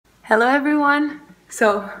Hello everyone.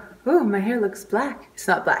 So, oh, my hair looks black. It's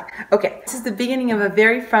not black. Okay, this is the beginning of a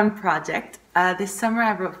very fun project. This summer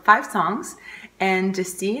I wrote 5 songs, and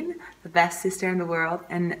Justine, the best sister in the world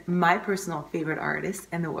and my personal favorite artist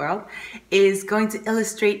in the world, is going to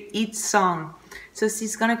illustrate each song. So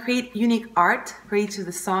she's going to create unique art for each of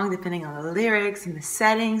the songs depending on the lyrics and the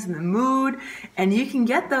settings and the mood, and you can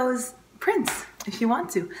get those prints if you want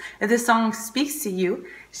to. If the song speaks to you,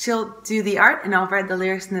 she'll do the art and I'll write the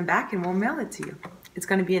lyrics in the back and we'll mail it to you. It's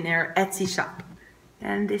going to be in our Etsy shop.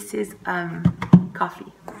 And this is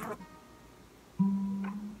coffee.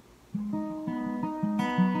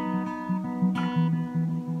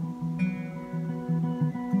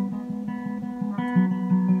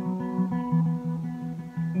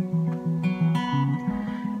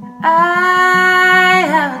 I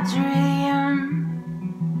have a dream.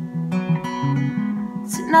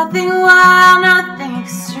 It's nothing wild, nothing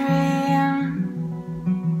extreme.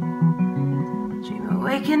 Dream of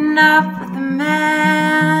waking up with a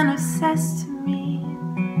man who says to me,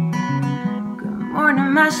 good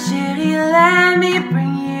morning, my chérie, let me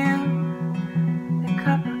bring you a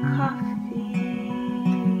cup of coffee.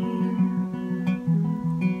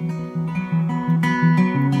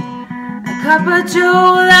 A cup of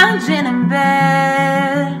joe lounging in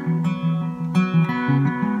bed.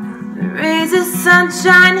 The rays of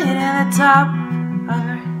sunshine hitting the top of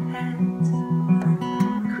her head,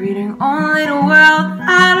 creating only the world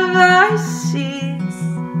out of our sheets.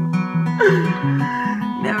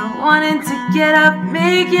 Never wanting to get up,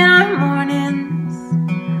 making our mornings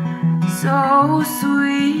so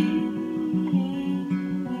sweet.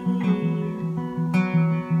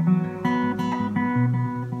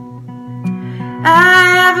 I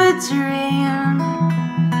have a dream.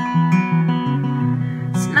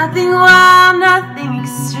 It's nothing wild, nothing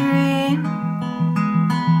extreme.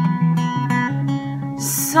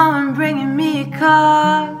 Someone bringing me a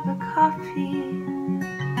cup of coffee,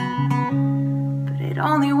 but it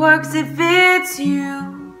only works if it's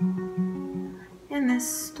you in this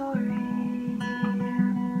story.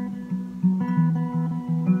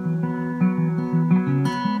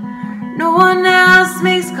 No one else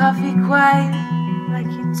makes coffee quite like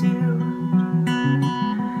you do.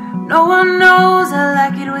 No one knows I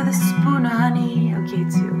like it with a spoon of honey, okay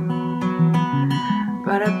too.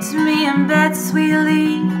 Brought up to me in bed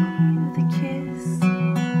sweetly with a kiss,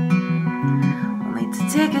 only to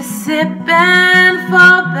take a sip and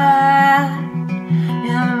fall back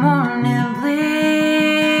in the morning bliss.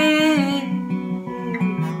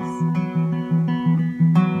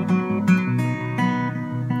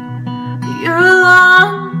 You're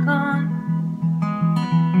long gone.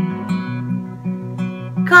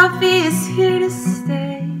 Coffee is here to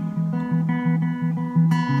stay.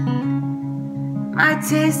 Might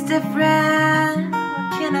taste different,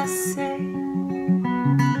 what can I say?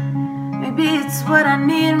 Maybe it's what I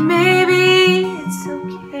need, maybe it's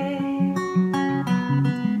okay.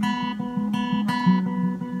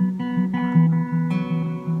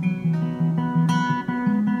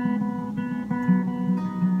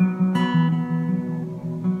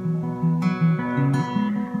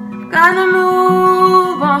 I've gotta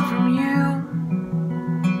move on from you.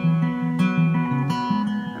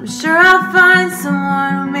 I'm sure I'll find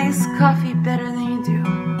someone who makes coffee better than you do.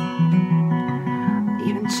 I'll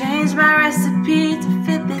even change my recipe to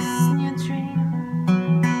fit this new dream.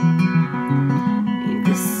 Maybe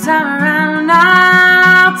this time around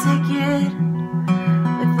I'll take it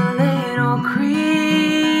with a little cream.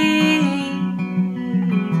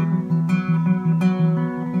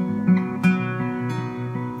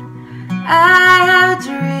 I have a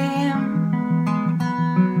dream.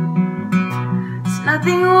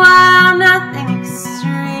 Nothing wild, nothing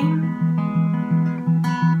extreme.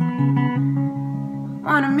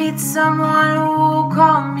 Wanna meet someone who will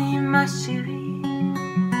call me my chérie.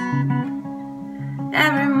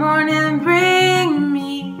 Every morning bring me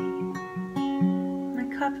my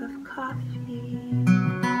cup of coffee.